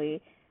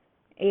physically.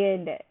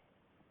 And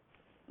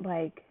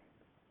like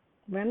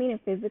what I mean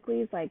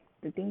physically is like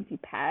the things you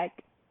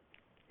pack.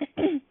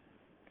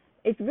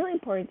 It's really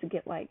important to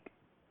get like,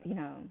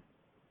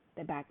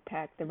 the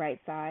backpack the right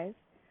size,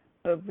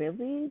 but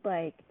really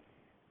like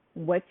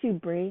what you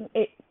bring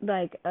it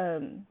like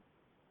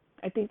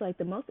I think like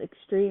the most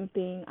extreme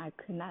thing I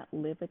could not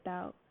live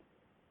without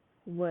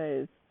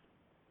was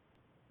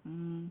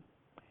mm,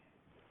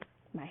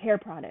 my hair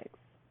products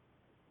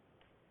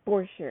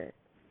for sure.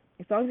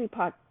 As long as you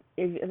pack,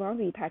 as long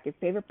as you pack your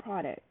favorite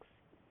products,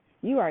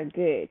 you are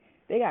good.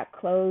 They got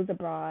clothes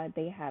abroad.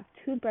 They have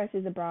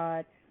toothbrushes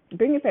abroad.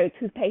 Bring your favorite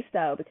toothpaste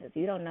though, because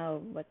you don't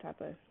know what type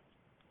of.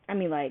 I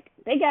mean, like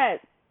they got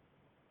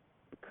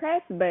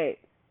Crest, but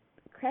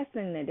Crest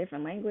in a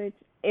different language,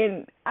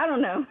 and I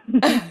don't know.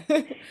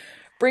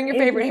 Bring your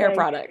It's favorite just hair like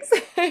products.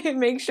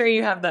 Make sure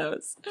you have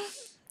those.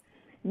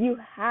 you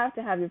have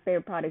to have your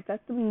favorite products.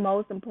 That's the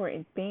most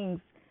important things.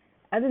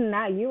 Other than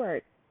that, you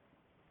are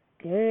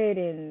good.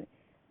 And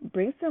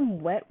bring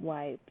some wet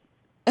wipes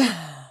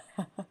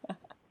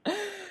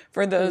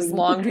For so those you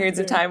long periods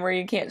of can. time where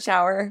you can't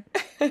shower.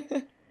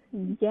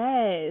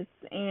 Yes,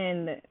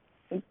 and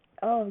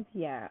oh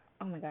yeah,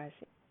 oh my gosh,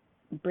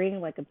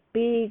 bring like a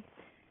big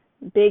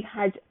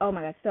hydro. Oh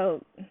my gosh,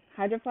 so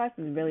hydro flask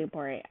is really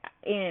important,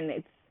 and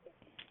it's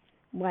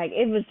like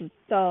it was just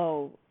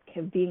so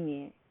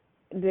convenient.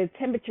 The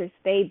temperature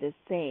stayed the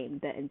same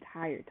the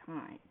entire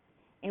time,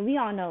 and we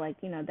all know like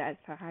that's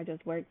how hydros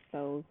work,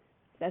 so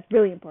that's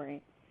really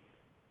important.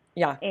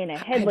 Yeah, And a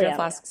hydro headlamp,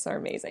 flasks are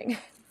amazing.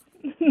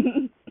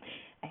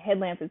 a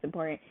headlamp is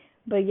important.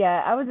 But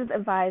yeah, I would just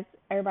advise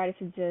everybody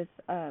to just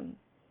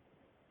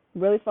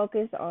really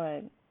focus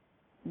on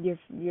your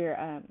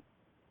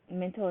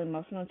mental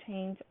emotional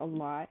change a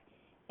lot,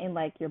 and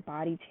like your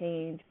body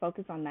change.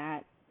 Focus on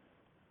that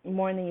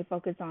more than you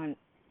focus on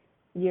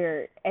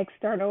your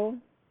external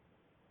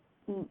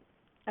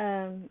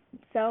um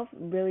self.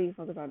 Really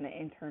focus on the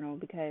internal,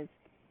 because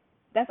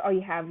that's all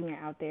you have when you're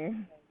out there.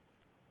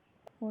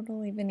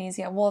 Totally,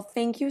 Venezia. Well,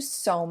 thank you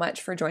so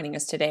much for joining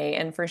us today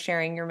and for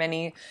sharing your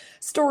many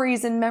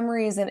stories and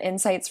memories and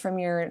insights from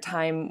your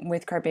time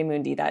with Carpe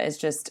Mundi. That is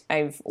just,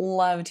 I've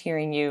loved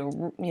hearing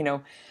you,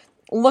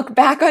 look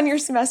back on your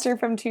semester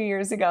from 2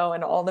 years ago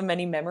and all the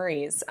many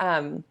memories.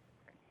 And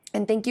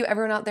thank you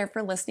everyone out there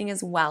for listening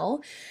as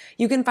well.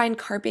 You can find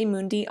Carpe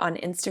Mundi on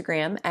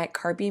Instagram at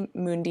Carpe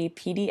Mundi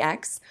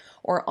PDX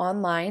or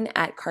online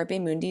at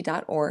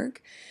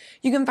carpemundi.org.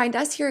 You can find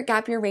us here at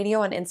Gap Year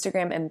Radio on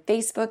Instagram and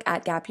Facebook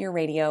at Gap Year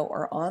Radio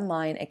or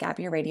online at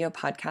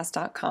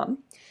gapyearradiopodcast.com.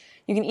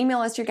 You can email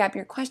us your Gap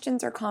Year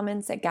questions or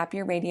comments at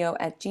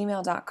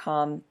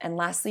gapyearradio@gmail.com. And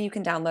lastly, you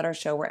can download our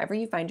show wherever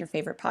you find your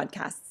favorite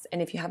podcasts.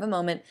 And if you have a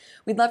moment,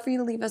 we'd love for you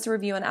to leave us a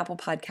review on Apple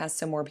Podcasts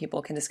so more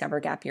people can discover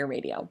Gap Year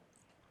Radio.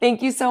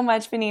 Thank you so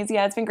much,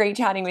 Venezia. It's been great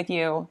chatting with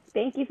you.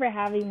 Thank you for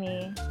having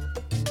me.